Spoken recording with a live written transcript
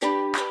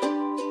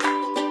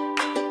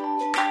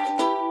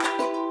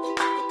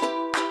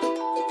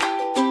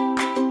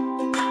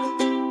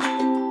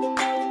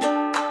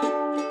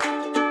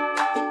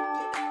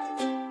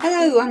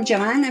I'm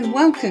Joanne and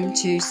welcome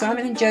to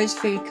Simon and Joe's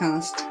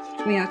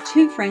Foodcast. We are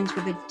two friends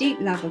with a deep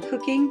love of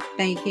cooking,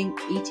 baking,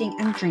 eating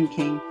and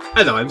drinking.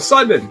 And I'm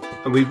Simon,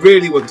 and we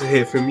really want to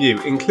hear from you,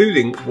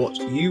 including what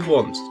you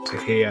want to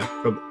hear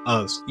from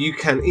us. You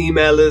can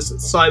email us at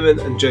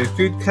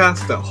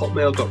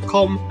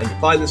simonandjoefoodcast@hotmail.com and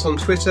find us on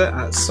Twitter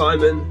at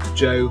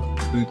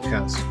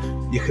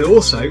simonjoefoodcast. You can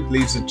also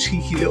leave us a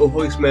cheeky little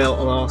voicemail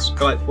on our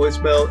Skype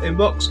voicemail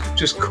inbox.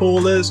 Just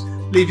call us,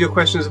 leave your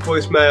questions as a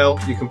voicemail.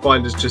 You can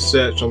find us, just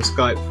search on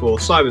Skype for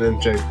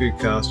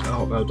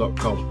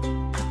simonandjoefoodcast@hotmail.com.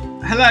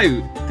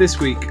 Hello, this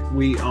week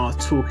we are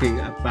talking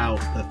about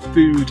the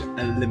Food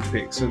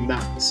Olympics, and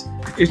that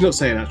is not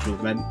saying an actual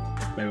event,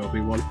 may well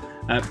be one,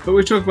 but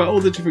we're talking about all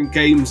the different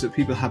games that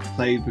people have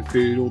played with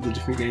food, all the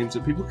different games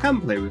that people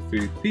can play with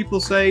food. People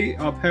say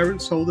our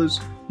parents told us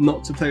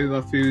not to play with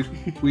our food.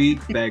 We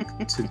beg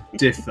to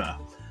differ.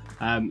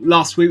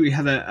 Last week we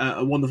had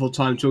a wonderful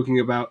time talking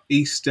about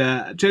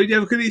Easter. Joe, did you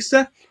have a good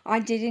Easter? I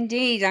did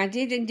indeed.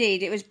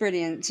 It was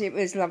brilliant. It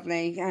was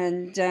lovely.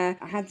 And I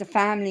had the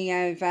family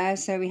over,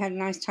 so we had a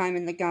nice time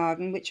in the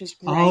garden, which was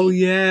great. Oh,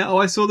 yeah. Oh,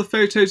 I saw the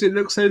photos. It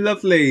looked so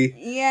lovely.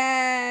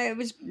 Yeah, it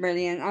was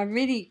brilliant. I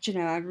really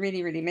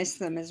missed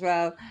them as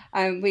well.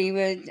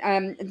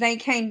 They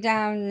came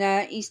down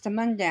Easter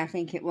Monday, I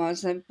think it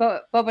was.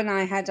 Bob and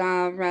I had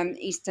our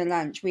Easter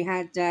lunch. We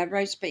had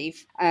roast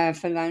beef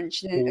for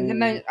lunch.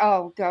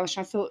 Oh gosh,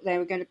 I thought they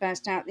were going to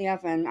burst out the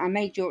oven. I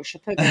made Yorkshire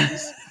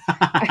puddings.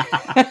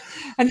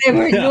 And they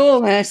were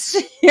enormous,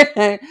 you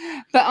know.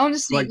 But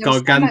honestly, like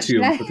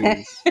gargantuan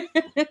puddings.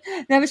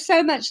 There was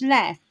so much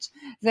left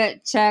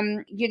that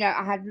I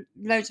had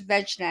loads of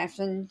veg left,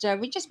 and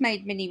we just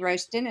made mini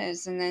roast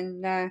dinners, and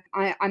then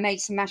I made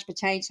some mashed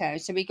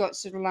potatoes, so we got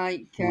sort of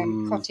like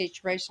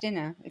cottage roast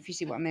dinner, if you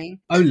see what I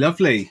mean. Oh,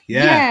 lovely!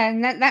 Yeah,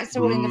 and that's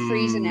all in the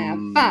freezer now.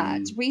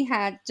 But we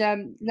had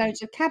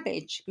loads of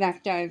cabbage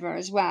left over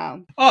as well.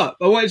 Oh,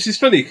 well, it's just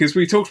funny because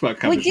we talked about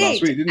cabbage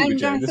last week, didn't we,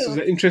 Joe? This is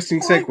an interesting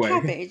segue.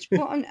 Cabbage?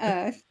 What on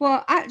earth?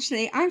 Well,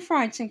 actually, I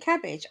fried some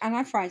cabbage and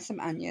I fried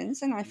some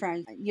onions and I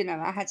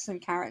had some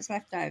carrots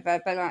left over.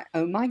 But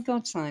oh my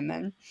God,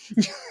 Simon.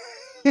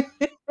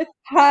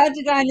 How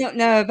did I not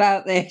know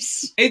about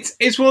this?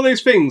 It's one of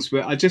those things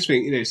where I just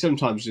think,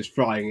 sometimes just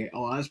frying it,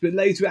 that's a bit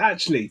later. But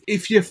actually,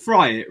 if you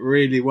fry it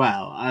really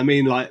well, I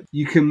mean, like,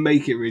 you can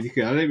make it really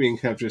good. I don't mean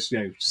kind of just,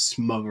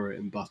 smother it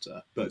in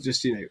butter, but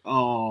just,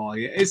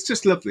 it's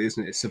just lovely,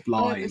 isn't it? It's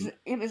sublime. Oh,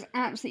 it was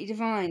absolutely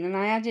divine. And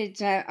I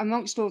added,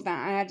 amongst all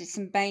that, I added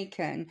some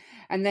bacon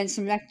and then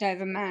some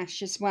leftover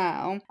mash as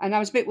well. And I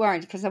was a bit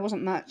worried because there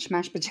wasn't much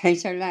mashed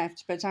potato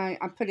left, but I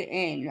put it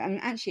in and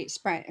actually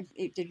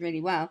it did really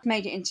well.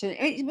 Made it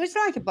into... It was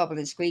like a bobble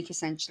and squeak,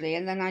 essentially,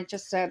 and then I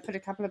just put a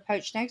couple of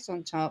poached eggs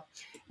on top.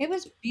 It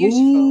was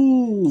beautiful.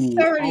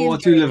 Ooh. I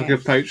do love a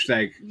good poached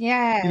egg.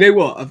 Yeah. You know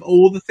what? Of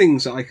all the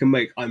things that I can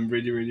make, I'm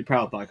really, really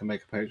proud that I can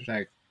make a poached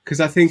egg. Because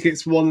I think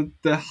it's one of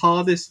the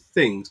hardest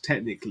things,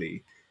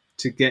 technically,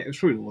 to get. It's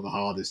probably one of the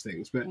hardest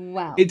things, but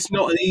it's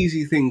not an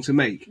easy thing to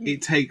make.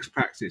 It takes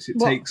practice. It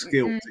takes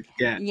skill to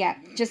get. Yeah,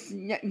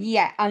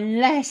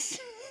 unless...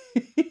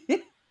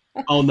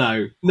 Oh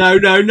no! Were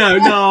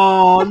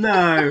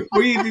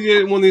you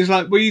doing one of these,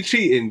 were you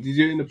cheating? Did you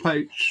do it in a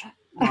poach,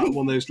 like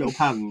one of those little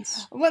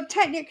pans? Well,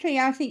 technically,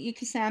 I think you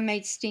could say I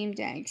made steamed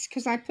eggs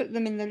because I put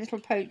them in the little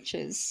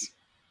poachers.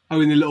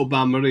 Oh, in the little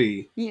bain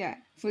marie. Yeah,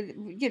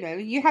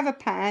 you have a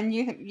pan.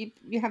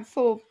 You have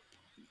four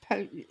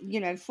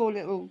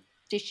little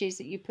dishes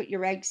that you put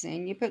your eggs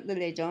in. You put the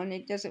lid on.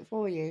 It does it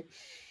for you.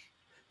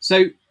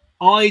 So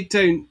I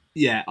don't.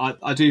 Yeah,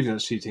 I do think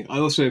that's cheating. I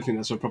also don't think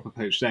that's a proper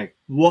poached egg.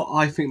 What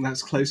I think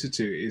that's closer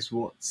to is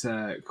what's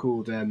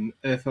called œuf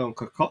en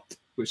cocotte,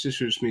 which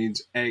just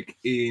means egg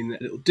in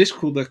a little dish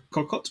called the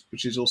cocotte,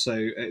 which is also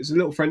it's a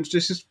little French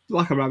dish, it's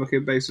like a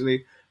ramequin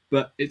basically,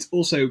 but it's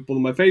also one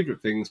of my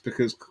favourite things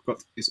because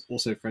cocotte is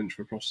also French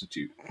for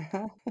prostitute.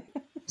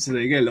 So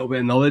there you go, a little bit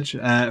of knowledge,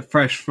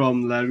 fresh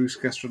from La Russe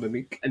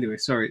Gastronomique. Anyway,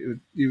 sorry,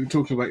 you were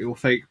talking about your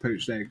fake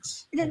poached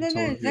eggs. No,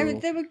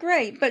 they were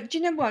great. But do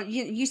you know what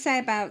you say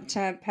about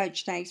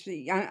poached eggs?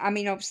 I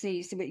mean,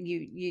 obviously,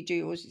 you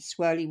do all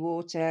swirly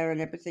water and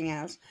everything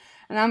else,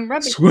 and I'm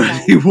rubbish.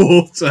 Swirly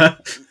water.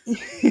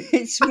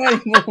 It's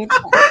swirly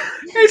water.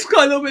 It's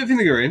got a little bit of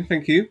vinegar in.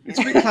 Thank you. It's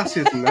a bit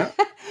classier than that.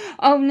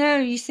 Oh no!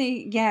 You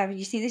see,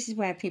 this is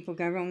where people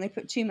go wrong. They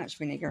put too much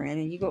vinegar in,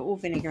 and you got all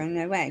vinegar and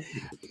no egg.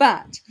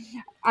 But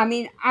I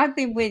mean, I've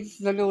been with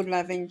the Lord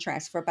Love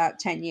Interest for about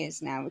 10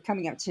 years now. We're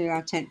coming up to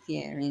our 10th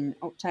year in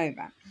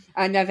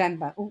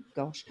November. Oh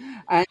gosh!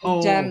 And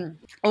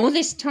all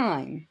this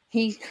time,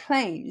 he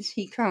claims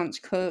he can't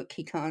cook.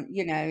 He can't,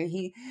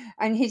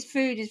 and his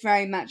food is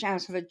very much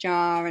out of a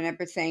jar and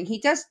everything. He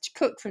does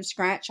cook from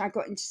scratch. I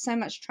got into so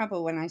much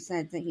trouble when I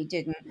said that he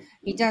didn't.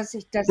 He does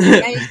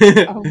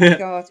amazing. Oh my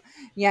God.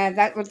 Yeah,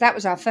 that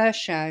was our first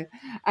show.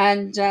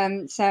 And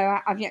so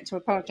I've yet to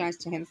apologise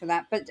to him for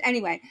that. But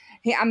anyway,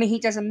 he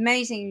does does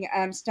amazing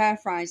stir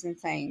fries and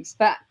things.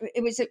 But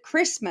it was at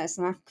Christmas,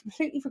 and I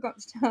completely forgot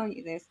to tell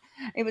you this.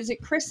 It was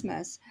at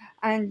Christmas,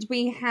 and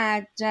we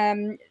had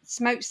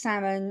smoked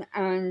salmon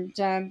and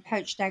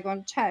poached egg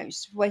on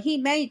toast. Well, he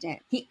made it.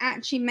 He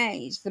actually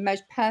made the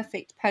most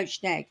perfect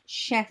poached egg,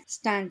 chef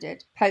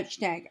standard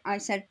poached egg. I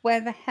said,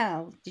 "Where the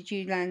hell did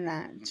you learn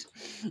that?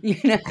 You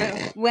know,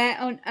 where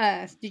on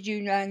earth did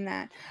you learn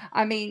that?"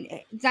 I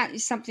mean, that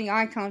is something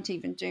I can't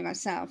even do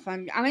myself.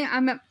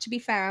 To be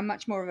fair, I'm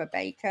much more of a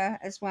baker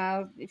as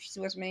well, if you see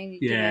what I mean.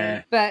 You know.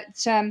 Yeah.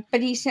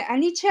 But he said,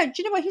 and do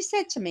you know what he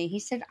said to me? He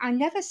said, "I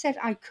never said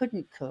I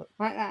couldn't cook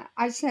like that."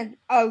 I said,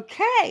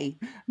 "Okay,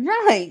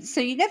 right.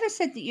 So you never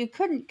said that you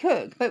couldn't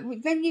cook, but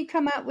then you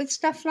come out with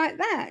stuff like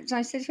that."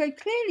 I said, "So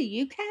clearly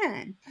you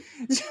can."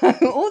 So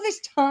all this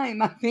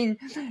time I've been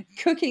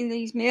cooking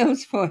these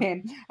meals for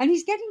him, and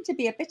he's getting to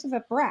be a bit of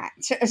a brat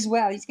as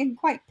well. He's getting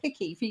quite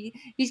picky.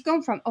 He's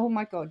gone from, "Oh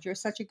my God, you're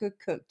such a good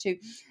cook," to,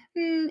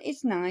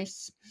 "It's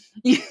nice."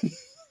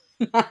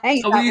 I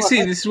hate Oh, well, that you see,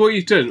 word. this is what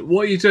you've done.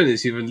 What you've done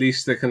is you've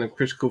unleashed the kind of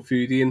critical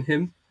foodie in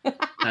him,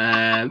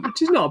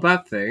 which is not a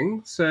bad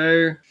thing.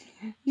 So,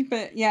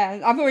 But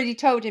yeah, I've already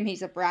told him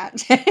he's a brat.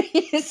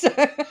 So,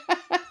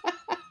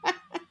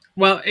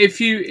 well,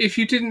 if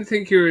you didn't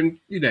think you were in,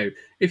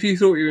 if you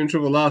thought you were in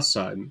trouble last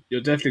time,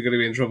 you're definitely going to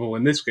be in trouble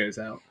when this goes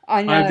out. I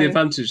I have the know.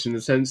 advantage in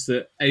the sense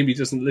that Amy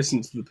doesn't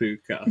listen to the I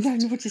podcast.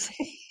 don't know what to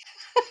say.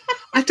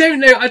 I don't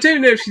know. I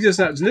don't know if she does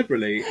that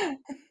deliberately.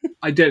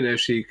 I don't know if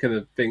she kind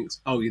of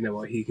thinks, oh, you know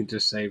what, he can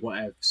just say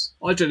whatevs.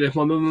 I don't know if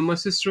my mum and my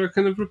sister are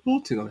kind of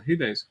reporting on it. Who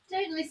knows?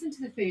 Don't listen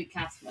to the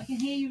foodcast. I can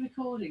hear you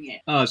recording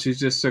it. Oh, she's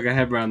just stuck her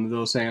head around the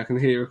door saying, I can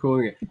hear you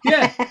recording it.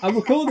 Yeah, I'm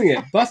recording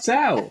it. Butt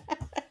out.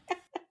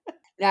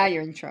 Now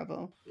you're in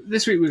trouble.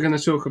 This week we're going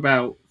to talk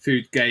about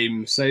food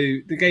games. So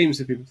the games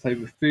that people play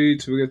with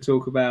food. So we're going to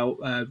talk about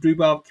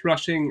rhubarb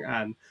thrashing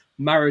and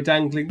marrow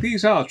dangling.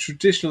 These are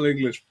traditional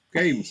English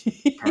games,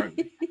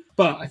 apparently.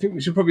 But I think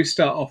we should probably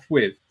start off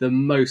with the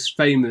most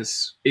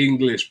famous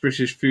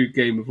English-British food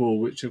game of all,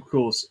 which of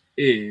course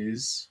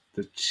is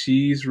the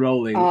cheese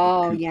rolling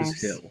Oh, of Cooper's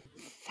yes. Hill.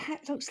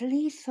 That looks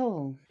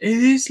lethal. It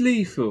is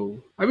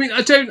lethal. I mean,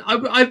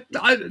 I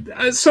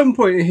at some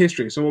point in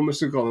history, someone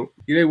must have gone,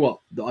 you know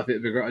what, I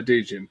think we're going to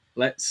do, Jim.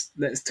 Let's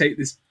take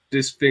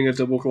this thing of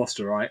double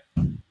Gloucester, right?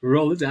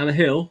 Roll it down a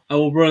hill, and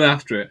we'll run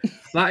after it.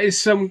 That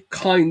is some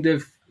kind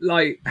of,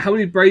 like, how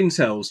many brain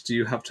cells do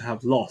you have to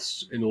have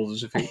lost in order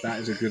to think that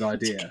is a good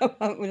idea? Come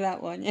up with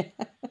that one, yeah.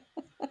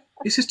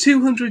 It's a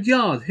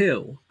 200-yard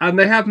hill, and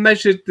they have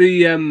measured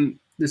the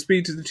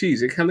speed of the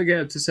cheese. It can get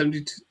up to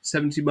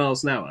 70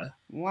 miles an hour.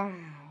 Wow.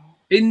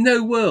 In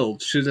no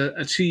world should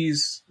a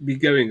cheese be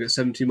going at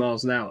 70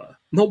 miles an hour.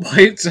 Not by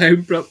its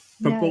own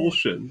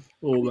propulsion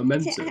or Is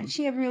momentum. it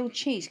actually a real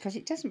cheese? Because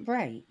it doesn't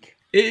break.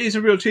 It is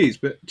a real cheese,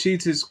 but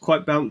cheese is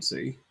quite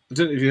bouncy. I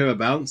don't know if you've ever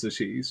bounced a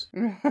cheese.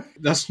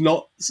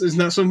 Isn't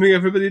that something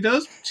everybody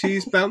does?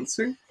 Cheese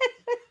bouncing?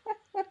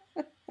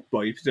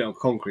 Well, if you put it on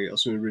concrete or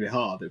something really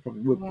hard, it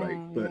probably would break.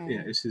 But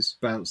yeah. it's this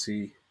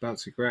bouncy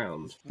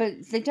ground. But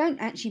they don't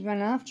actually run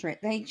after it.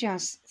 They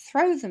just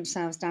throw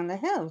themselves down the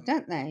hill,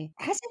 don't they?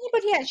 Has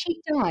anybody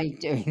actually died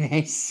doing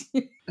this?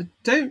 I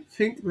don't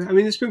think. I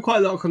mean, there's been quite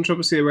a lot of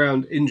controversy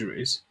around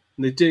injuries.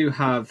 And they do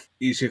have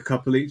usually a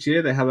couple each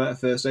year. They have a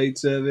first aid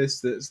service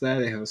that's there.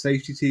 They have a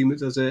safety team that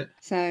does it.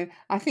 So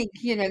I think,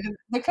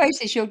 the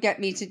closest you'll get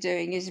me to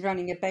doing is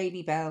running a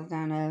baby bell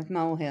down a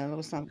molehill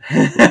or something.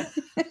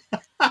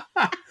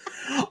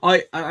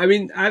 I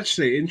mean,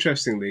 actually,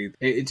 interestingly,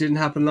 it didn't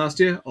happen last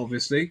year,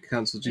 obviously,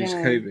 cancelled due to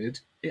COVID.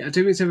 I don't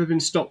think it's ever been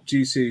stopped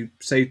due to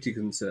safety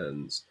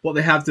concerns. What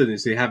they have done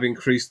is they have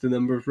increased the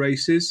number of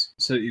races,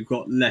 so that you've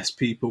got less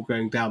people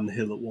going down the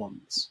hill at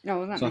once. Oh,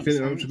 well, that So I makes think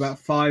they're up sense. to about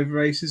 5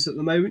 races at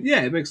the moment.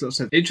 Yeah, it makes a lot of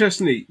sense.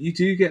 Interestingly, you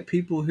do get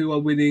people who are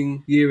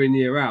winning year in,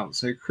 year out.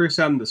 So Chris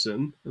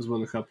Anderson has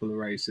won a couple of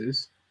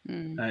races.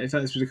 In fact,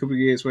 there's been a couple of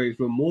years where he's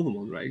run more than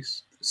one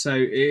race. So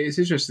it's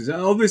interesting.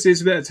 So obviously,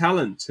 it's a bit of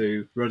talent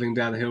to running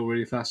down a hill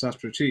really fast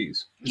after a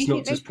cheese. Do It's you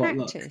not think just they pot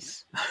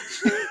practice?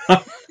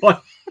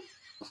 luck.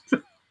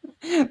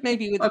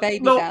 Maybe with the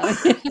baby not-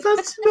 bell.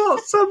 That's not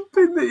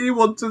something that you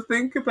want to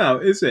think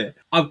about, is it?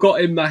 I've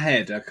got in my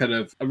head a kind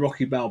of a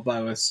Rocky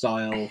Balboa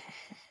style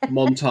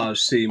montage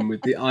scene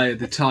with the Eye of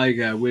the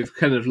Tiger, with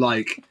kind of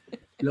like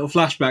little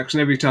flashbacks,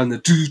 and every time the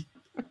do,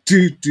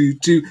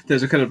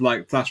 there's a kind of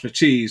like flash for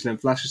cheese, and then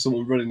flash of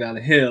someone running down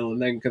a hill,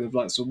 and then kind of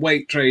like some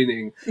weight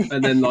training,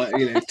 and then like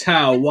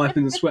towel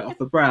wiping the sweat off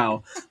the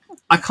brow.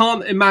 I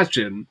can't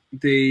imagine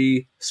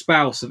the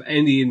spouse of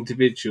any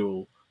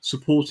individual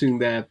supporting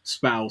their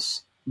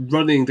spouse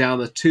running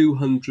down a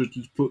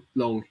 200-foot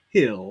long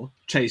hill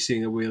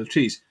chasing a wheel of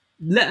cheese,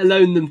 let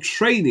alone them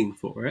training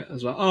for it. I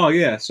was like, oh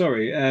yeah,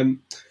 sorry,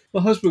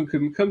 my husband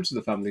couldn't come to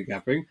the family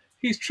gathering.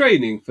 He's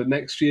training for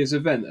next year's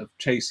event of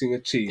chasing a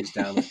cheese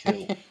down a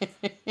hill.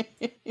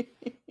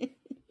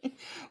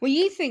 Well,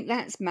 you think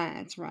that's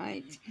mad,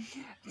 right?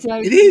 So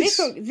It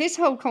is. This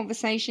whole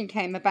conversation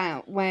came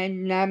about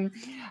when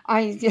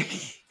I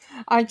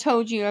I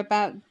told you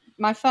about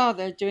my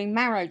father doing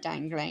marrow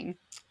dangling.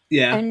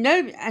 Yeah. And Do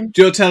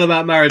you want to tell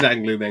about marrow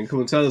dangling then? Come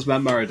on, tell us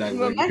about marrow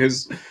dangling, Well,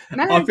 because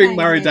marrow I think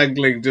marrow dangling.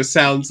 dangling just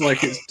sounds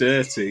like it's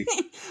dirty.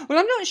 Well,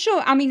 I'm not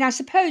sure. I mean, I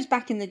suppose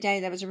back in the day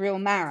there was a real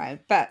marrow,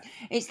 but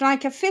it's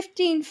like a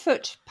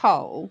 15-foot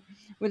pole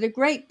with a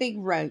great big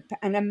rope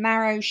and a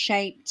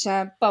marrow-shaped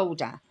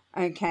boulder.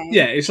 Okay.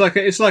 Yeah, it's like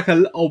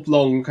a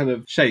oblong kind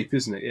of shape,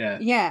 isn't it? Yeah.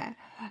 Yeah.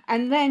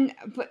 And then,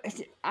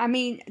 I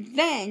mean,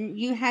 then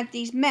you had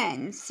these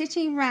men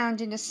sitting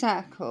round in a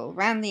circle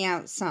round the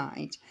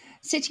outside,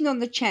 sitting on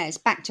the chairs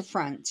back to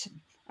front,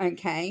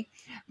 okay,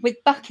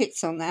 with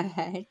buckets on their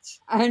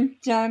heads.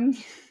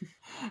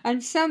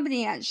 And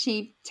somebody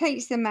actually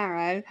takes the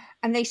marrow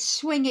and they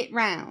swing it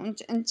round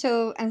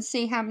and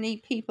see how many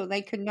people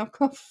they can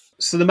knock off.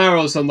 So the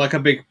marrow's on like a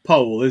big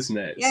pole, isn't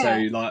it? Yeah.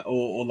 So like,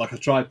 or like a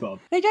tripod.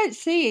 They don't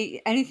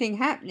see anything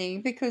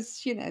happening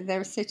because,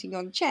 they're sitting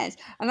on chairs.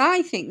 And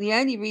I think the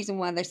only reason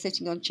why they're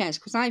sitting on chairs,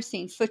 because I've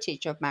seen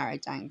footage of marrow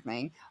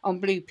dangling on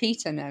Blue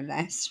Peter, no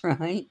less,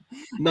 right?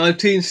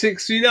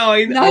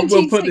 1969.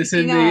 We'll put this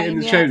in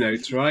the show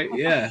notes, right?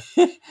 Yeah.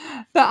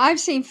 But I've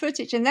seen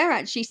footage and they're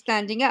actually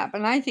standing up.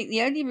 And I think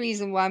the only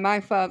reason why my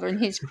father and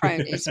his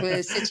cronies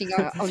were sitting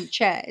on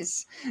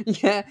chairs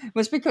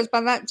was because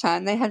by that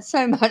time they had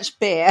so much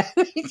beer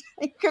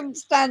they couldn't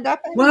stand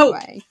up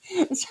anyway.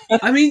 Well,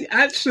 I mean,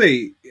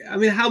 actually,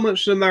 how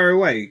much does a marrow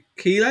weigh?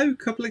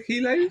 Couple of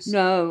kilos?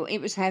 No,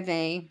 it was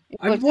heavy.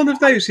 One of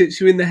those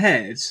hits you in the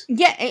head.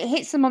 Yeah, it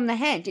hits them on the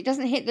head. It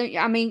doesn't hit the.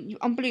 I mean,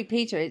 on Blue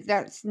Peter,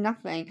 that's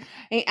nothing.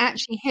 It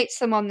actually hits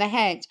them on the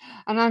head,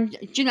 and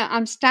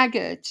I'm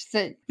staggered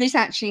that this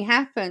actually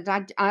happened.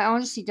 I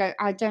honestly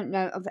don't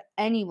know of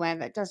anywhere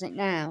that does it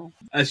now.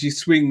 As you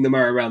swing the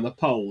marrow around the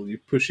pole, you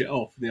push it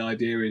off, and the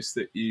idea is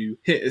that you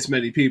hit as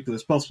many people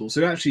as possible.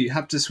 So actually, you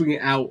have to swing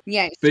it out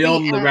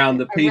beyond around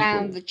the people,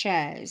 around the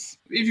chairs.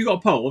 If you've got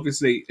a pole,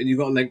 obviously, and you've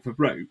got a length of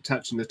rope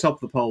attaching the top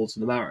of the pole to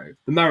the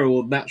marrow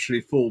will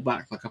naturally fall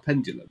back like a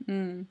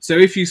pendulum. So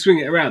if you swing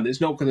it around,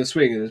 it's not going to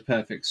swing in a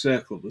perfect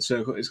circle. The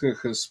circle is going to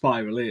kind of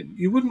spiral in.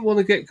 You wouldn't want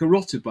to get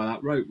garroted by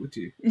that rope, would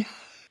you?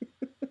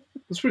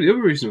 That's probably the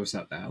other reason I was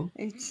sat down.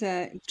 It's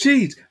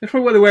Jeez, that's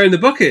probably why they're wearing the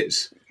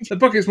buckets. The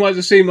buckets might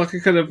just seem like a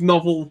kind of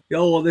novel,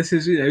 this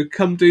is,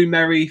 come do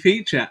merry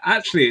feature.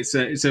 Actually,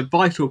 it's a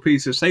vital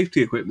piece of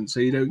safety equipment so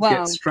you don't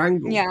get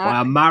strangled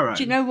by a marrow.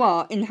 Do you know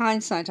what? In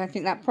hindsight, I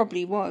think that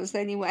probably was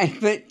anyway.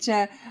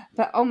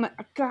 But oh my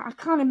God, I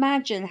can't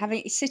imagine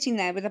sitting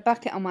there with a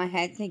bucket on my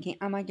head thinking,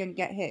 am I going to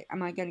get hit?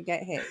 Am I going to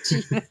get hit?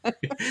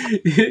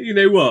 You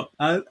know what?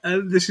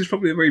 This is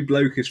probably a very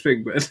blokish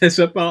thing, but there's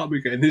a part of me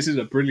going, this is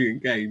a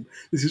brilliant game.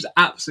 This is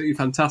absolutely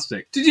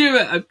fantastic. Did you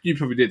ever? You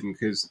probably didn't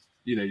because,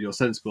 you're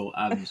sensible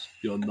and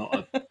you're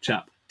not a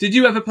chap. Did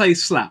you ever play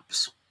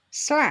slaps?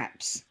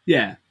 Slaps?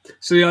 Yeah.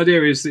 So the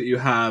idea is that you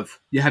have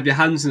your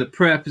hands in a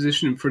prayer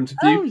position in front of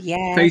you,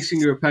 facing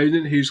your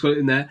opponent who's got it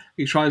in there.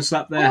 You try and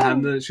slap their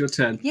hand and it's your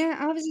turn. Yeah,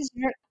 I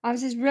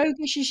was as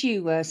roguish as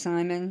you were,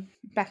 Simon,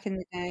 back in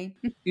the day.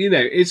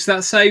 It's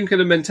that same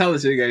kind of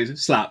mentality that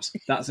goes, slaps,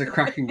 that's a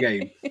cracking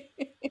game.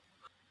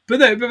 But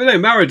no,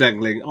 marrow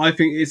dangling, I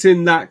think it's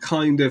in that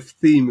kind of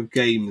theme of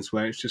games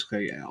where it's just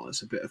like,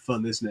 it's a bit of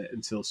fun, isn't it?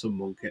 Until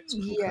someone gets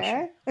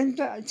concussion.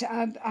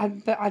 Yeah,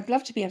 but I'd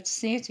love to be able to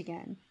see it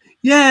again.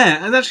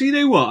 Yeah, and actually, you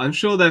know what? I'm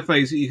sure there are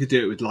ways that you could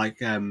do it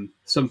with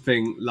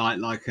something like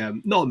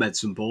not a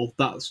medicine ball.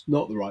 That's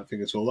not the right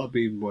thing at all. That'd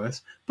be even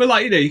worse.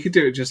 But you could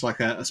do it just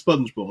like a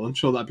sponge ball. I'm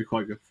sure that'd be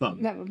quite good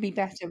fun. That would be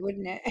better,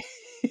 wouldn't it?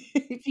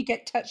 If you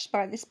get touched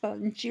by the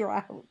sponge, you're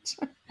out.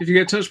 If you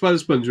get touched by the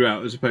sponge, you're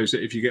out, as opposed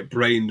to if you get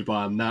brained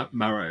by a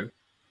marrow.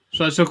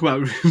 Shall I talk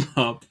about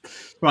rhubarb?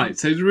 Right,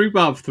 so the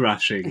rhubarb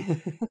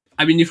thrashing.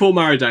 I mean, you thought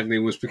marrow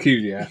dangling was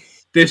peculiar.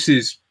 This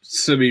is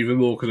some even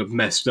more kind of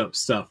messed up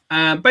stuff.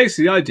 And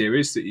basically the idea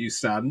is that you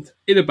stand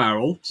in a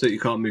barrel so that you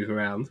can't move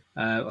around.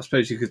 I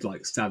suppose you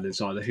could stand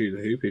inside a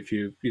hula hoop if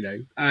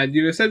and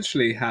you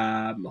essentially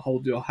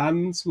hold your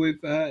hands with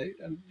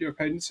your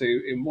opponent. So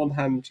in one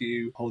hand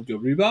you hold your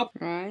rhubarb,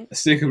 right, a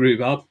stick of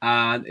rhubarb,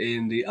 and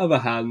in the other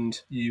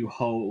hand you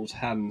hold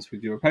hands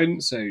with your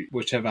opponent. So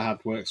whichever hand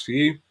works for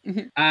you.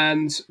 Mm-hmm.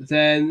 And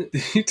then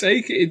you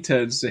take it in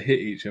turns to hit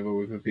each other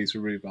with a piece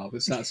of rhubarb.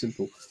 It's that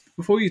simple.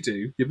 Before you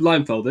do, you're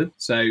blindfolded,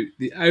 so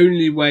the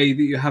only way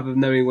that you have of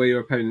knowing where your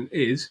opponent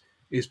is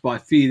by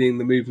feeling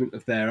the movement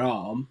of their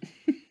arm.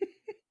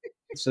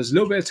 So there's a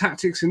little bit of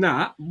tactics in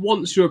that.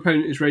 Once your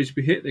opponent is ready to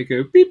be hit, they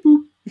go beep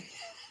boop.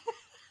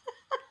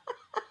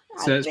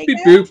 So it's beep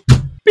boop,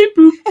 beep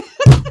boop,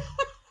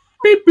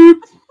 beep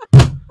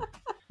boop.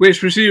 Which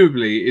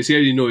presumably is the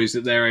only noise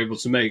that they're able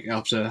to make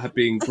after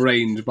being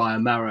brained by a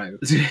marrow.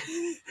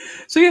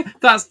 So yeah,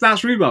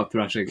 that's rhubarb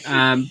thrashing.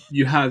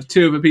 You have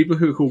two other people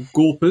who are called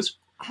Gorpers,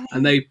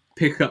 and they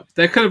pick up.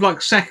 They're kind of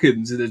like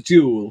seconds in a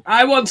duel.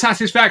 I want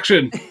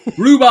satisfaction.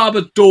 Rhubarb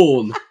at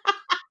dawn.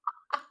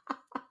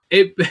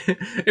 it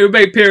it would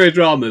make period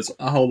dramas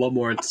a whole lot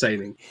more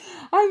entertaining.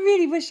 I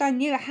really wish I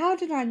knew. How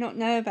did I not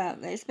know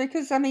about this?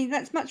 Because I mean,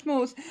 that's much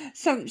more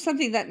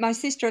something that my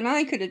sister and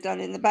I could have done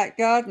in the back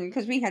garden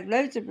because we had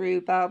loads of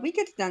rhubarb. We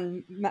could have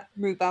done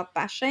rhubarb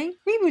bashing.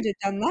 We would have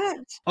done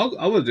that.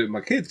 I want to do it with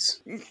my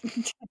kids.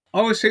 I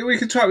always think we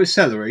could try it with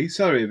celery.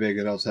 Celery would be a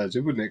good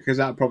alternative, wouldn't it? Because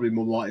that'd probably be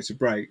more likely to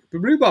break. But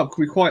rhubarb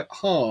can be quite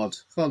hard,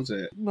 can't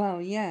it?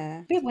 Well,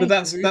 yeah. But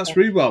that's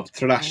rhubarb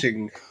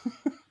thrashing.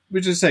 We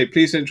just say,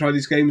 please don't try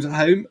these games at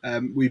home.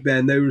 We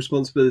bear no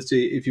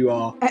responsibility if you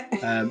are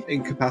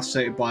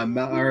incapacitated by a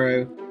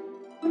marrow.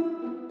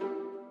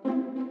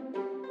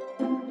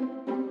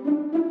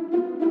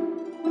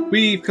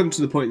 We've come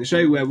to the point in the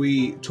show where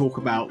we talk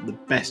about the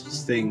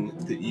best thing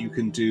that you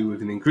can do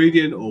with an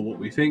ingredient or what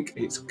we think.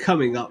 It's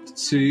coming up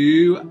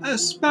to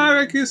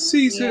asparagus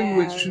season,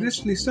 which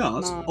traditionally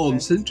starts on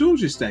St.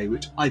 George's Day,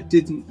 which I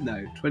didn't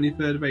know.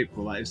 23rd of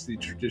April, that is the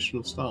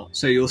traditional start.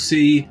 So you'll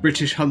see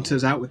British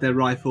hunters out with their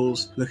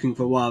rifles looking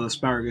for wild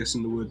asparagus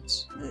in the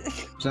woods.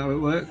 Is that how it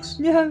works?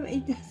 No,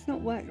 it does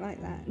not work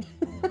like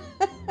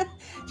that.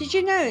 Did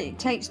you know it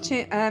takes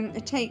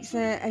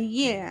a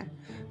year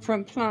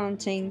from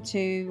planting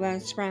to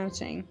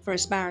sprouting for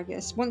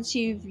asparagus? Once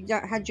you've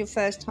had your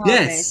first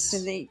harvest,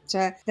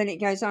 then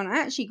it goes on. I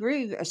actually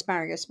grew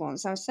asparagus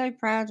once. I was so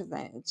proud of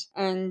it,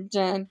 and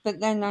but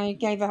then I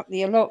gave up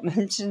the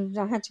allotment, and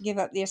I had to give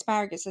up the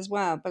asparagus as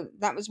well. But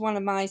that was one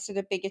of my sort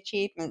of big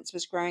achievements,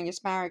 was growing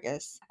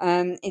asparagus.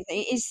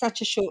 It is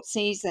such a short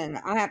season.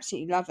 I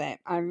absolutely love it.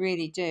 I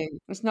really do.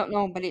 It's not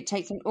long, but it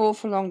takes an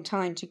awful long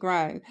time to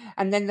grow.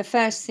 And then the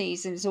first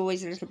season is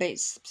always a little bit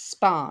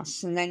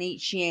sparse, and then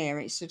each year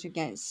it sort of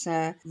gets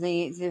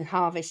the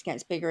harvest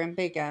gets bigger and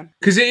bigger.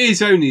 Because it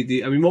is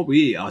only what we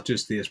eat are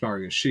just the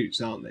asparagus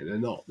shoots, aren't they? They're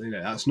not,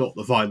 that's not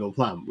the final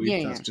plant.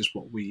 That's just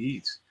what we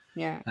eat.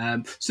 Yeah.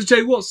 So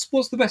Joe,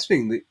 what's the best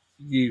thing that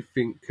you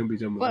think can be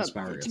done with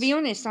asparagus? To be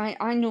honest,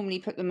 I normally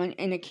put them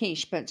in a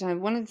quiche, but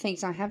one of the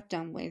things I have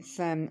done with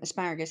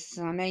asparagus is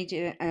I made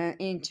it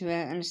into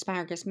an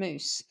asparagus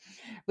mousse,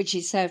 which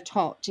is served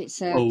hot. It's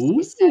served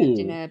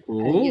in a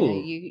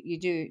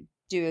you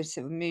do a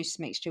sort of mousse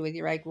mixture with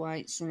your egg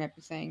whites and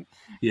everything,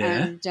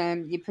 and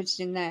you put it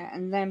in there.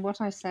 And then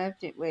what I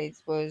served it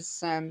with was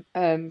some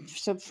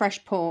fresh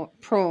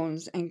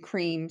prawns and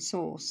cream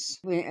sauce,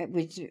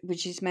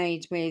 which is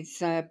made with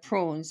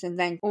prawns, and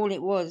then all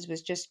it was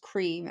just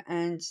cream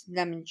and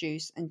lemon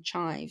juice and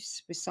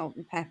chives with salt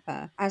and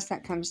pepper. As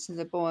that comes to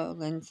the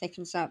boil and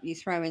thickens up, you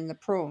throw in the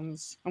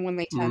prawns, and when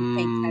they turn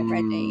pink, they're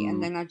ready.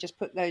 And then I just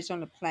put those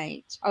on a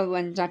plate. Oh,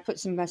 and I put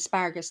some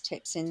asparagus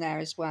tips in there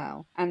as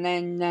well, and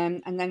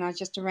then I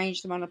just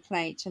arrange them on a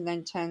plate, and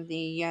then turn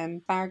the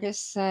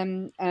asparagus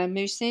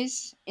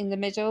mousses in the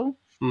middle.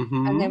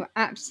 Mm-hmm. And they were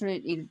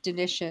absolutely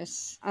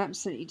delicious.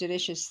 Absolutely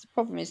delicious. The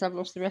problem is I've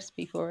lost the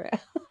recipe for it.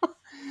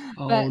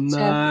 But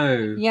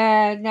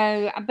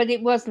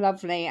it was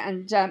lovely,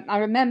 and I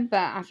remember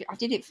I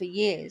did it for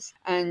years,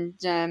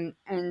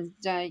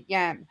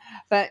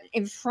 but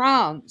in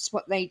France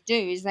what they do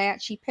is they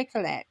actually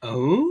pickle it.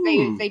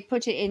 They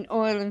put it in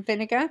oil and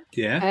vinegar,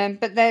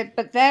 but their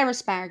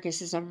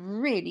asparaguses are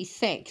really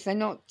thick. They're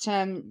not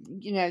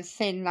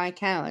thin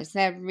like ours.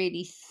 They're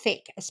really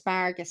thick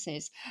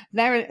asparaguses.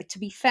 To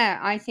be fair,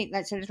 I think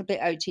that's a little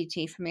bit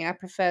OTT for me. I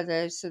prefer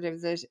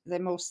the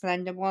more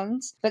slender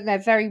ones, but they're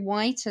very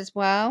white as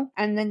well,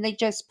 and then they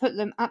just put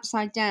them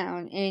upside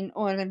down in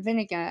oil and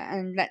vinegar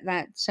and let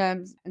that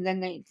and then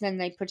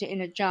they put it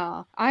in a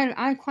jar.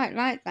 I quite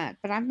like that,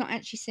 but I've not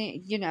actually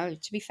seen,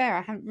 to be fair,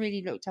 I haven't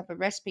really looked up a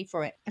recipe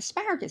for it.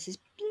 Asparagus is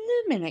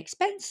blooming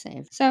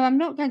expensive, so I'm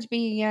not going to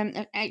be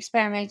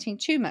experimenting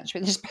too much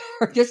with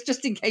asparagus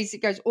just in case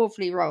it goes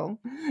awfully wrong,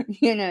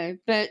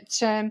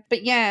 but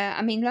yeah,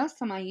 I mean, last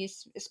time I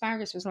used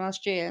asparagus was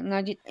last year, and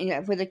I did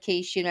with a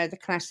quiche, the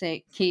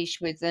classic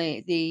quiche with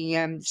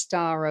the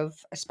star of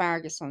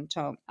asparagus on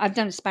top. I've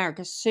done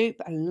asparagus soup.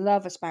 I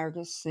love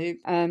asparagus soup.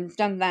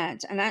 Done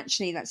that, and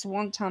actually that's the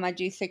one time I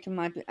do thicken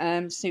my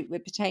soup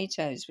with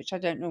potatoes, which I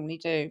don't normally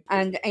do,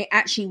 and it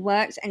actually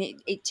works, and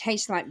it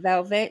tastes like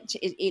velvet.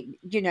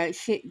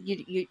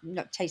 You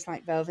not taste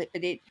like velvet,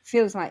 but it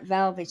feels like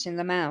velvet in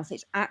the mouth.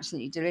 It's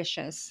absolutely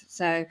delicious.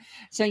 So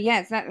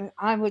yeah, that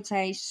I would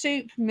say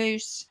soup,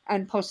 mousse,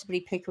 and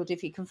possibly pickled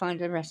if you can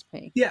find a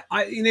recipe. Yeah,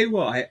 I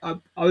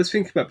was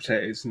thinking about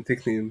potatoes and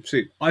thickening them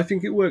soup. I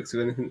think it works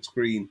with anything that's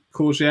green.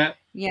 Courgette,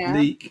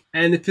 leek,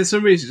 and if for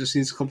some reason it just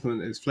needs to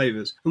complement those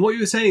flavours. And what you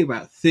were saying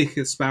about thick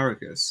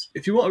asparagus,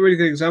 if you want a really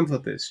good example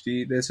of this,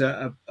 there's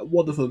a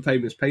wonderful and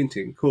famous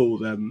painting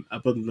called A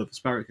Bundle of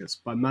Asparagus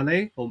by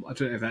Manet, or I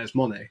don't know if that is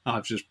Monet.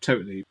 I've just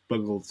totally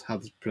bungled how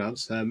to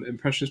pronounce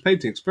Impressionist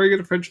paintings. Very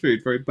good at French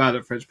food, very bad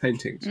at French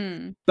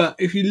paintings. But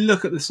if you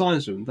look at the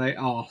size of them, they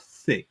are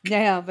thick.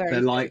 They are very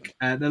thick.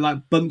 They're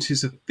like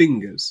bunches of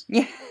fingers.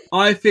 Yeah.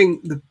 I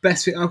think the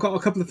best thing, I've got a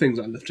couple of things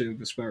I love doing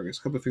with asparagus,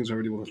 a couple of things I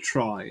really want to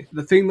try.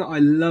 The thing that I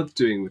love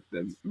doing with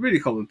them, really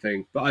common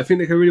thing, but I think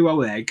they go really well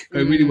with egg,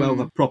 go really well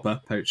with a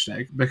proper poached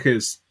egg,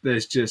 because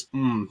there's just,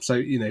 and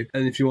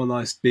if you want a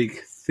nice big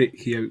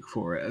thick yolk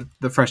for it.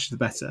 The fresher the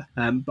better.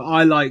 But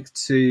I like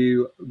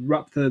to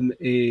wrap them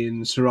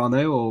in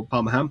Serrano or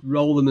Parma ham,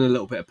 roll them in a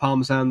little bit of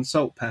Parmesan,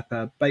 salt,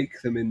 pepper,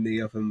 bake them in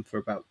the oven for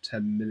about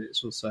 10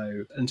 minutes or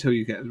so until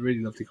you get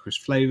really lovely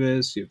crisp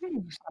flavours.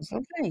 Sounds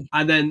lovely.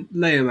 And then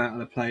lay them out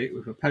on a plate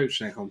with a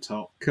poached egg on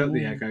top, cut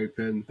the egg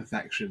open,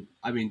 perfection.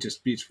 I mean,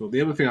 just beautiful.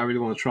 The other thing I really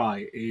want to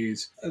try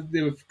is,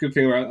 the other good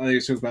thing about, I know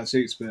you talk about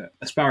soups, but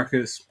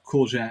asparagus,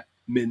 courgette,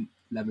 mint,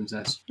 lemon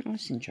zest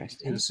That's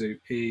interesting. in a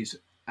soup is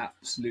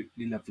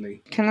absolutely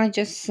lovely. Can I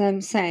just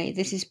say,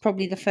 this is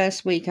probably the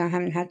first week I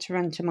haven't had to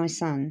run to my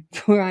son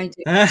before I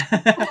do.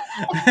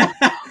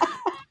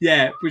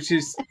 Yeah, which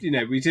is, in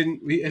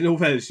all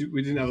fairness,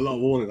 we didn't have a lot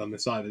of warning on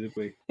this either, did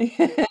we?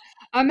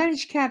 I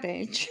managed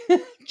cabbage,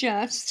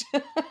 just.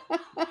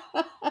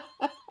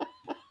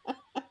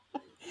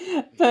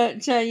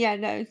 But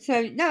no.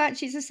 So no,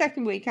 actually, it's the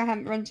second week I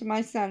haven't run to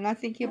my son. I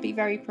think he'll be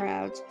very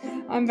proud.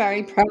 I'm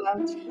very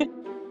proud.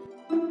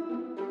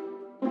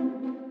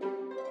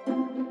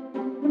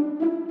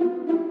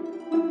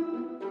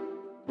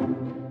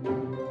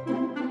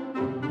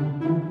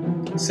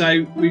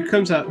 So we've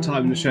come to that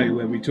time in the show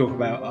where we talk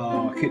about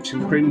our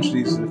kitchen cringe.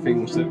 These are the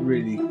things that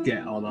really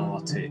get on our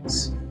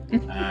tits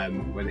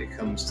when it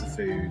comes to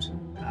food.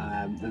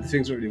 The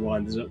things that really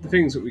wind us up, the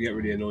things that we get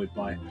really annoyed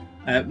by.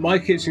 My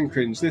kitchen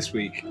cringe this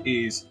week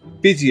is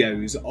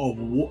videos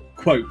of,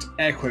 quote,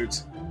 air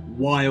quotes,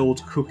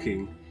 wild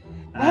cooking.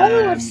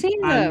 I've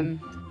seen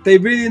them. They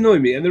really annoy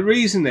me, and the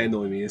reason they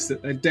annoy me is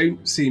that they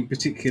don't seem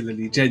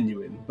particularly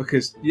genuine.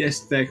 Because yes,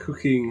 they're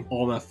cooking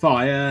on a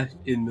fire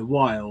in the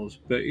wild,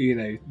 but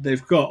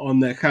they've got on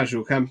their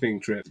casual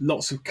camping trip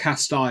lots of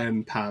cast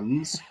iron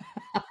pans,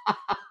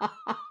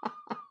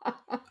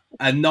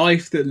 a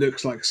knife that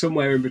looks like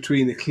somewhere in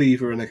between a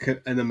cleaver and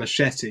a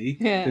machete.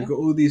 Yeah. They've got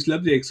all these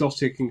lovely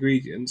exotic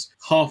ingredients,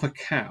 half a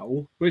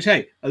cow, which,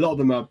 hey, a lot of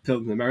them are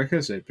filmed in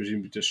America, so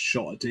presumably just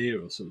shot a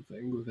deer or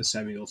something with a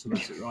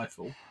semi-automatic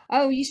rifle.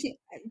 Oh, you see,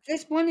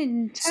 there's one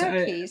in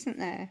Turkey, isn't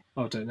there?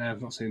 I don't know,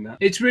 I've not seen that.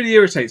 It really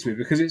irritates me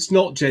because it's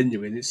not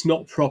genuine, it's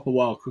not proper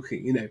wild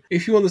cooking.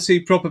 If you want to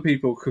see proper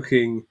people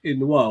cooking in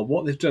the wild,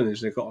 what they've done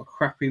is they've got a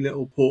crappy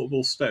little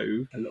portable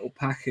stove, a little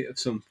packet of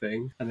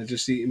something, and they're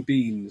just eating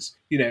beans.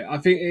 I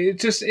think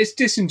it's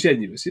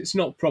disingenuous. It's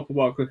not proper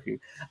wild cooking.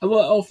 And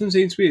what often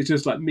seems to be is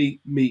just like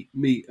meat,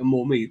 and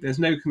more meat. There's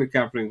no kind of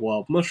gathering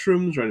wild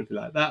mushrooms or anything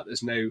like that.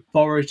 There's no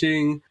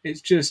foraging.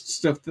 It's just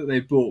stuff that they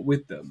brought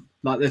with them.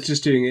 Like they're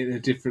just doing it in a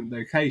different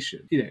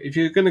location. If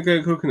you're going to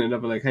go cook in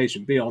another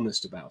location, be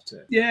honest about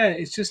it. Yeah,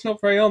 it's just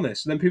not very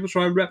honest. And then people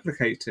try and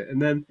replicate it,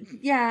 and then...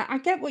 Yeah, I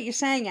get what you're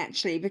saying,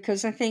 actually,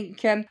 because I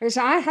think... because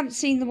I haven't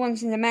seen the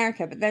ones in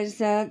America, but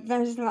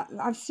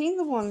I've seen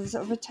the ones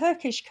of a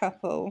Turkish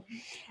couple,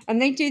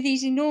 and they do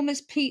these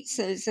enormous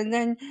pizzas, and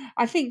then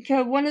I think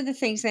one of the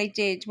things they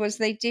did was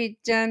they did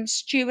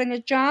stew in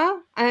a jar,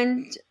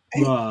 and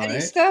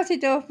it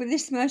started off with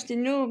this most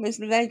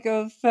enormous leg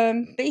of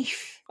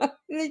beef.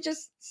 They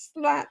just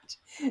slapped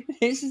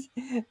this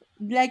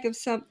leg of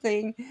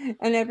something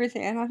and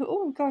everything. And I thought,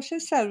 oh gosh,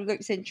 this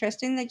looks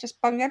interesting. They just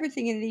bung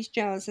everything in these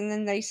jars and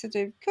then they sort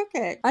of cook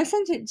it. I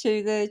sent it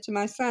to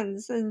my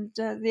sons, and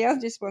the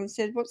eldest one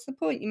said, what's the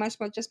point? You might as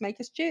well just make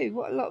a stew.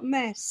 What a lot of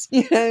mess.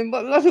 What a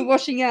lot of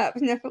washing up.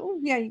 And I thought, oh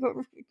yeah, you've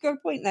got a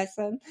point there,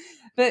 son.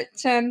 But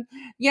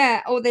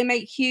or they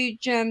make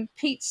huge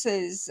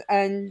pizzas,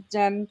 and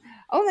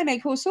they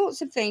make all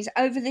sorts of things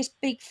over this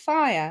big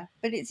fire.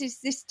 But it's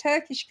this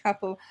Turkish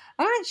couple.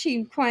 I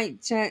actually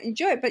quite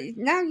enjoy it. But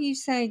now you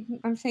say,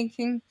 I'm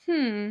thinking,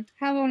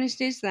 how honest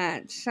is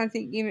that? I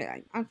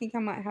think I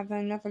might have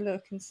another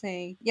look and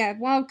see. Yeah,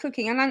 wild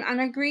cooking, and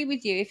I agree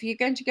with you. If you're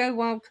going to go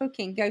wild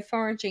cooking, go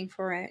foraging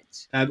for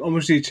it.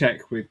 Obviously,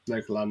 check with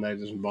local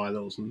landowners and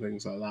bylaws and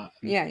things like that.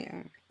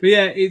 Yeah. But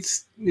yeah,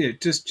 it's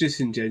just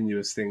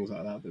disingenuous things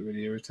like that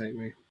really irritate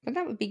me. But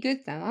that would be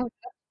good, though. I would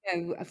love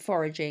to go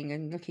foraging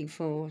and looking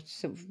for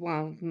sort of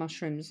wild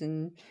mushrooms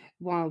and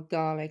wild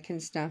garlic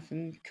and stuff,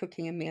 and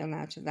cooking a meal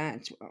out of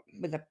that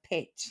with a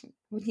pit.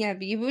 Well, yeah,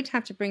 but you would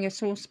have to bring a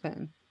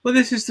saucepan. Well,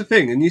 this is the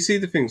thing, and you see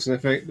the things, and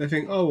they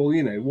think, oh,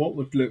 well, what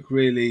would look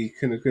really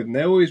kind of good? And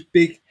they're always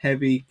big,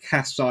 heavy,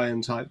 cast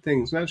iron type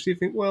things. And actually you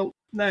think, well,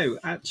 no,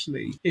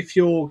 actually, if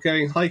you're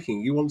going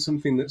hiking, you want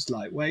something that's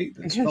lightweight,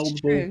 that's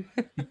foldable.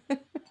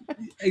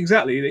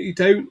 Exactly. You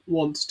don't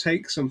want to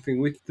take something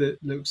with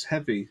that looks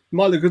heavy. It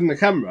might look good in the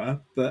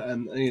camera, but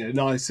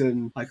nice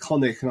and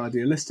iconic and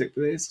idealistic,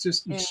 but it's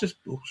just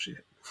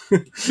bullshit.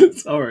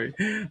 Sorry.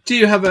 Do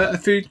you have a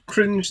food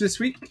cringe this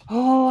week?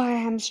 Oh, I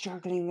am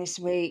struggling this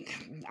week.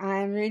 I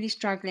am really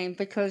struggling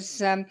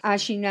because,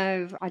 as you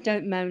know, I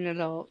don't moan a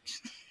lot.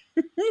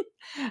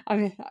 I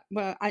mean,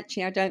 well,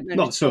 actually, I don't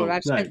moan at all.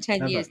 I've spent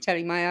 10 years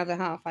telling my other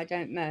half I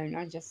don't moan.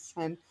 I just,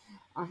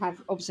 I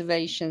have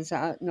observations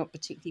that are not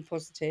particularly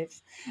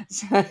positive.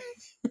 So,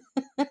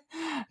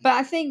 But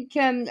I think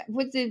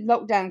with the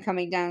lockdown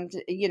coming down,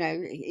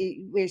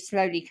 we're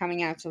slowly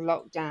coming out of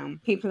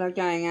lockdown. People are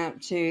going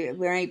out to.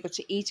 We're able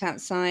to eat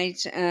outside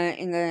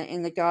in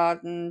the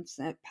gardens,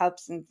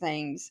 pubs and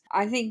things.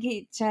 I think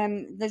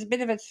there's a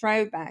bit of a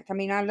throwback. I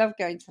mean, I love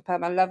going to the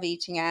pub. I love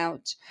eating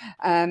out.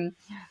 Um,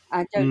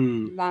 I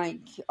don't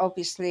like,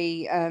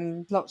 obviously,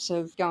 lots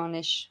of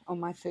garnish on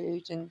my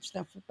food and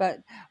stuff. But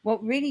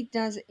what really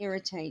does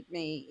irritate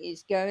me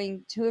is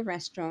going to a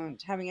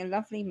restaurant, having a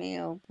lovely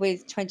meal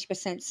with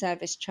 20%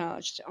 service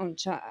charged on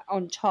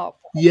top.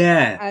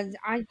 Yeah. And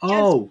I just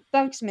Oh,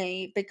 bugs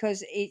me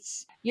because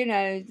it's,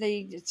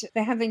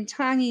 they're having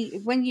tiny,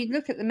 when you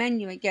look at the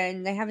menu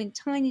again, they're having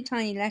tiny,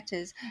 tiny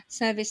letters,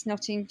 service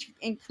not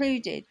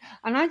included.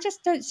 And I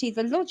just don't see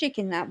the logic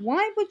in that.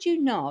 Why would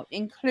you not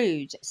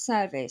include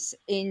service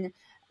in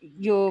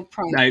your no,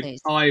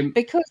 prices? I'm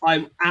Because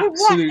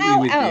absolutely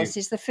how with you. else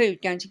is the food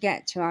going to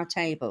get to our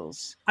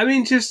tables? I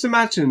mean, just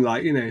imagine,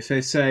 like, if they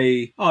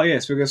say, "Oh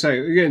yes, we're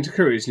going to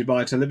Curry's and you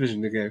buy a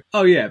television," they go,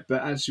 "Oh yeah,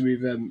 but actually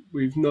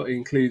we've not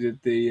included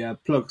the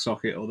plug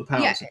socket or the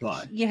power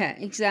supply." Yeah,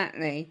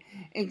 exactly.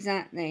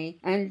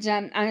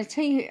 And I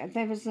tell you,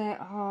 there was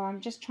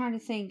I'm just trying to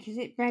think. Is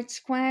it Red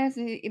Square?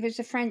 It was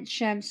a French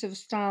sort of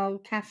style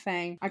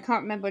cafe. I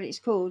can't remember what it's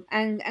called.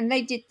 And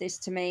they did this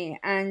to me,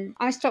 and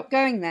I stopped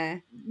going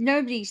there.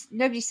 Nobody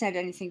said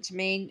anything to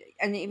me,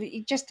 and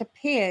it just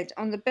appeared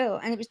on the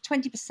bill, and it was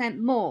 20%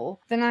 more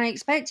than I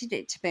expected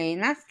it to be,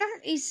 and that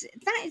is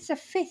a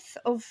fifth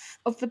of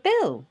the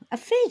bill. A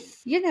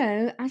fifth.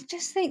 I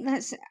just think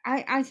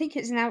I think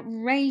it's an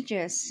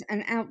outrageous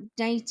and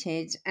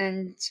outdated,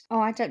 and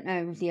I don't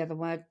know the other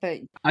word, but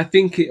I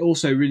think it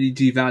also really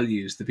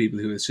devalues the people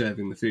who are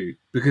serving the food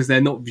because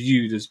they're not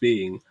viewed as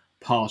being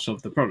part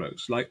of the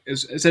product. Like,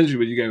 essentially,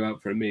 when you go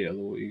out for a meal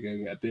or you go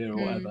and get a beer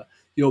or whatever,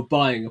 you're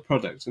buying a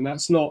product, and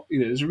that's not.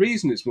 There's a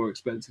reason it's more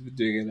expensive than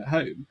doing it at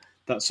home.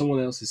 That's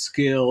someone else's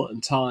skill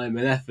and time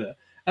and effort.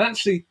 And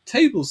actually,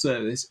 table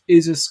service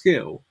is a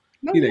skill.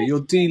 yes,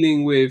 You're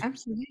dealing with,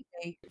 absolutely.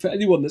 for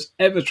anyone that's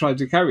ever tried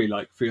to carry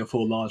like 3 or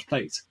 4 large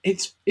plates,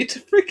 it's a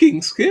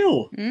freaking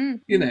skill.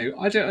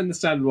 I don't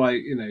understand why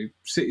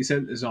city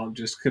centres aren't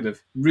just kind of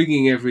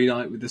ringing every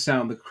night with the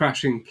sound of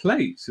crashing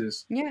plates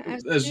as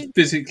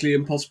physically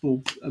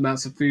impossible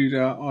amounts of food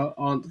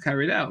aren't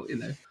carried out.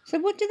 So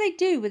what do they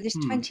do with this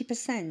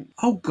 20%?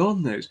 Oh, God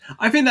knows.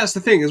 I think that's the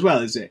thing as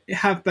well, is it?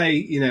 Have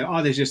they,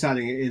 are they just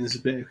adding it in as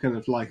a bit of kind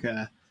of like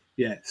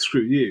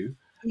screw you?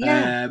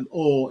 Yeah.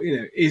 Or,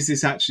 is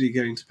this actually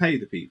going to pay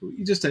the people?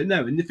 You just don't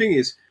know. And the thing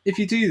is, if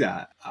you do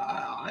that,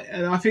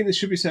 and I think this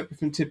should be separate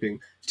from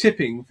tipping.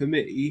 Tipping, for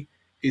me,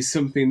 is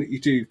something that you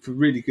do for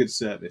really good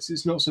service.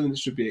 It's not something that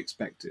should be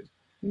expected.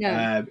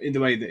 No. In the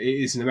way that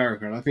it is in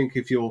America. And I think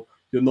if you're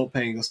not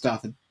paying your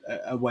staff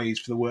a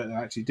wage for the work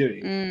they're actually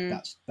doing,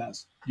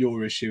 that's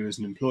your issue as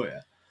an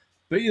employer.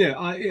 But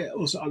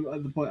I'm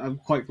at the point. I'm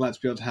quite glad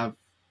to be able to have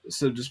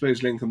some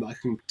disposable income that I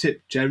can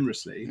tip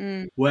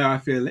generously where I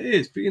feel it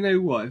is. But you know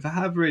what? If I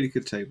have really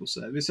good table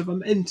service, if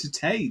I'm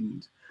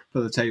entertained for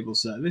the table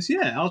service,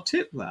 I'll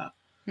tip that.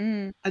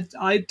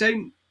 I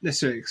don't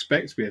necessarily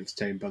expect to be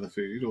entertained by the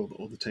food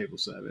or the table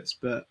service,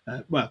 but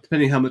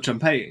depending how much I'm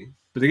paying.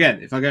 But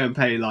again, if I go and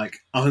pay like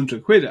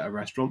 £100 at a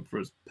restaurant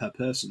per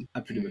person,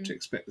 I pretty much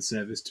expect the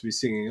service to be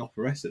singing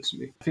operetta to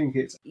me. I think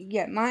it's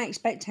my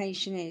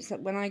expectation is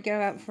that when I go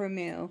out for a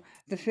meal,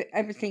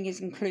 everything is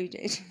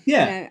included.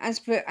 Yeah. As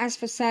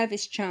for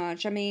service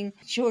charge, I mean,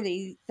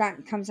 surely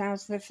that comes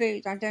out of the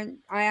food. I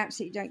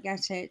absolutely don't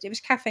get it. It was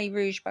Cafe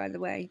Rouge, by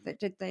the way, that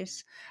did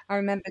this. I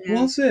remember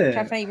now. Was it?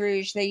 Cafe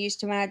Rouge? They used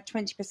to add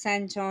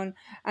 20% on,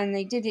 and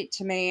they did it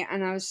to me,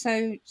 and I was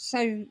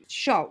so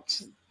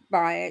shocked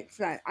by it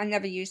that I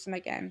never used them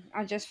again.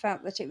 I just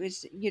felt that it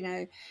was,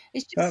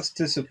 it's just, that's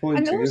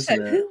disappointing. and also,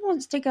 isn't it? who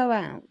wants to go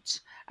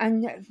out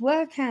and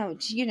work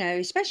out,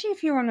 especially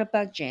if you're on a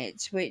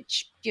budget,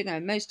 which,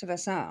 most of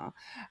us are,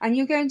 and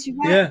you're going to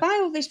buy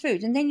all this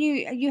food, and then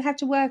you have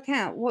to work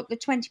out what the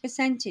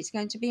 20% is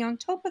going to be on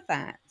top of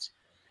that.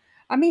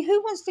 I mean,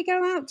 who wants to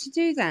go out to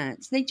do that?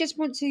 They just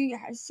want to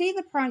see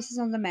the prices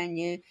on the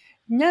menu,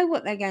 know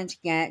what they're going to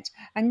get,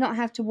 and not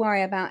have to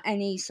worry about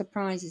any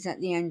surprises at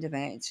the end of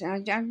it.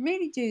 I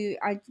really do.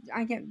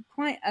 I get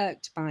quite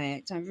irked by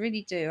it. I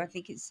really do. I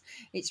think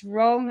it's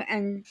wrong,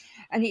 and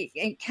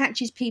it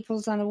catches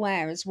people's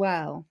unaware as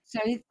well. So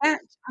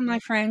that, my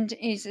friend,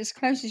 is as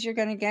close as you're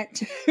going to get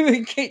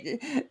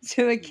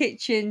to a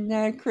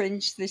kitchen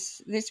cringe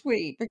this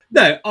week.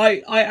 No,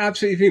 I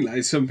absolutely think that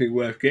is something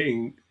worth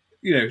getting,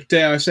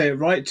 dare I say it,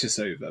 righteous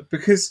over.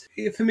 Because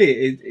for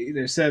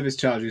me, service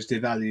charges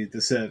devalue the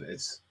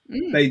service.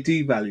 They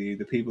devalue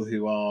the people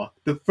who are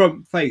the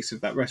front face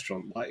of that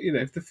restaurant. Like,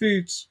 if the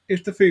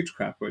food's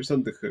crap or it's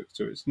undercooked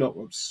or it's not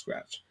up to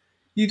scratch,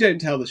 you don't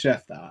tell the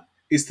chef that.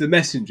 It's the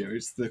messenger,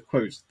 it's the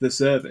quote, the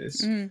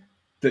service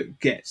that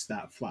gets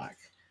that flack.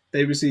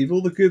 They receive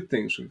all the good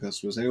things from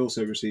customers. They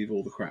also receive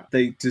all the crap.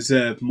 They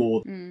deserve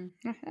more.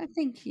 I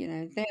think,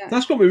 they are.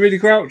 That's got me really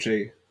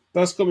grouchy.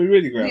 That's got me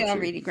really grouchy. We are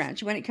really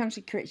grouchy when it comes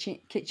to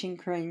kitchen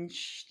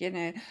cringe, you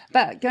know.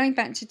 But going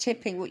back to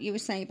tipping, what you were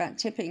saying about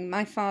tipping,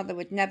 my father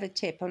would never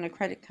tip on a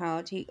credit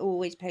card. He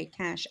always paid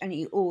cash, and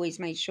he always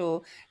made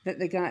sure that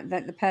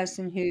the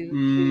person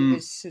who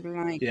was sort of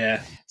like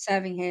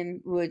serving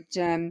him would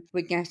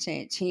get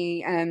it.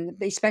 He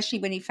especially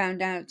when he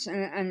found out,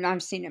 and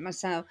I've seen it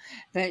myself,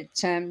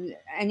 that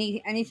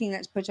anything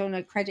that's put on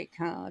a credit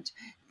card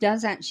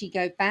does actually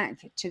go back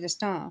to the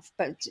staff,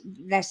 but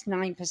less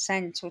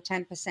 9% or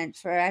 10%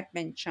 for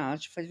admin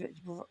charge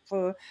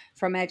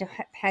from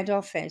head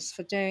office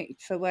for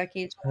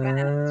working it all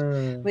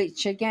out,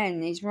 which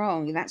again is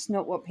wrong. That's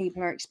not what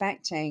people are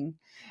expecting.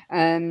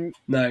 No,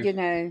 you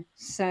know.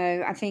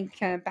 So I think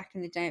back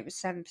in the day it was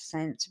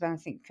 7%, but I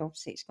think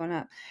obviously it's gone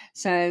up.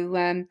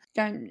 So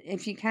don't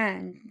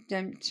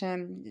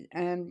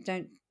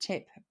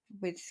tip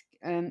with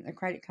a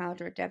credit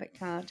card or a debit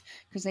card,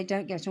 because they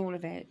don't get all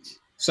of it.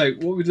 So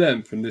what we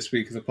learned from this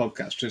week of the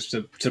podcast, just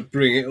to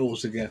bring it all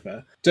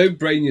together, don't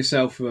brain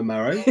yourself with a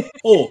marrow,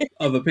 or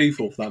other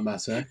people for that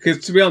matter.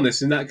 Because to be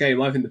honest, in that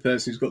game, I think the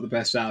person who's got the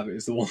best out of it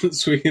is the one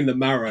that's swinging the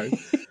marrow.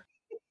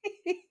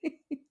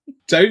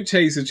 Don't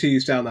chase the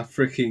cheese down a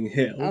freaking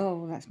hill.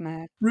 Oh, that's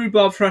mad.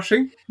 Rhubarb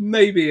thrashing,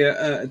 maybe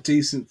a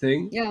decent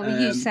thing. Yeah,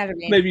 we use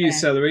celery. Maybe use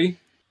celery.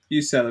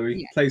 Use celery.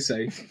 Yeah. Play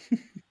safe.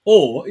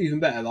 Or, even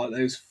better, like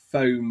those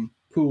foam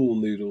pool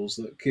noodles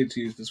that kids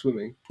use for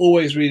swimming.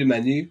 Always read a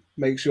menu.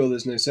 Make sure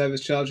there's no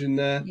service charge in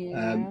there.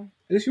 Yeah. And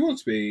if you want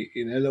to be,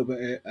 a little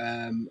bit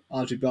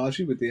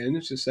argy-bargy with the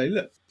owners, just say,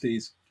 look,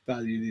 please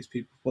value these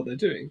people for what they're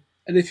doing.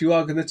 And if you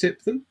are going to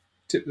tip them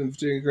for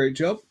doing a great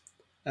job.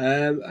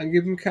 And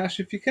give them cash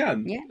if you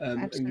can. Yeah,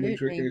 absolutely. And make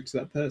sure it goes to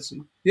that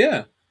person.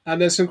 Yeah.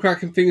 And there's some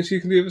cracking things you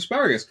can do with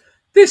asparagus.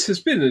 This has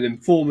been an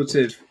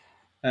informative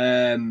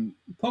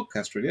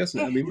podcast, really,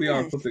 hasn't it? I mean, we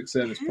are a public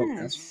service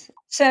podcast.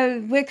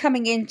 So we're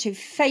coming into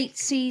fate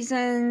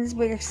seasons. Are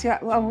we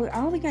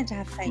going to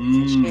have fates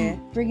this year?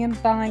 Bring in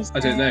buys. I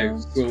don't know.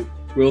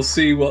 We'll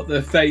see what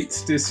the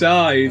fates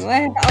decide.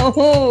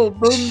 Oh,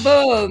 boom,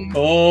 boom.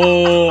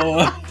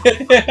 Oh.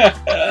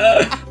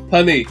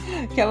 Honey.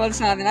 Come on,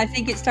 Simon. I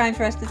think it's time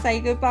for us to say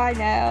goodbye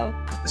now.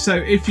 So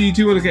if you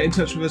do want to get in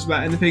touch with us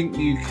about anything,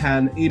 you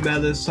can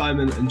email us,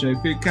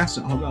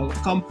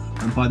 simonandjoefoodcast@hotmail.com,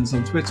 and find us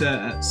on Twitter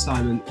at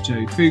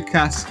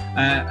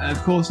simonjoefoodcast.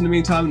 Of course, in the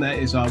meantime, there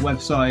is our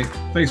website,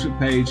 Facebook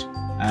page,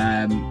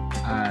 and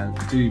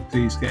do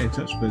please get in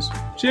touch with us.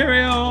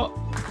 Cheerio!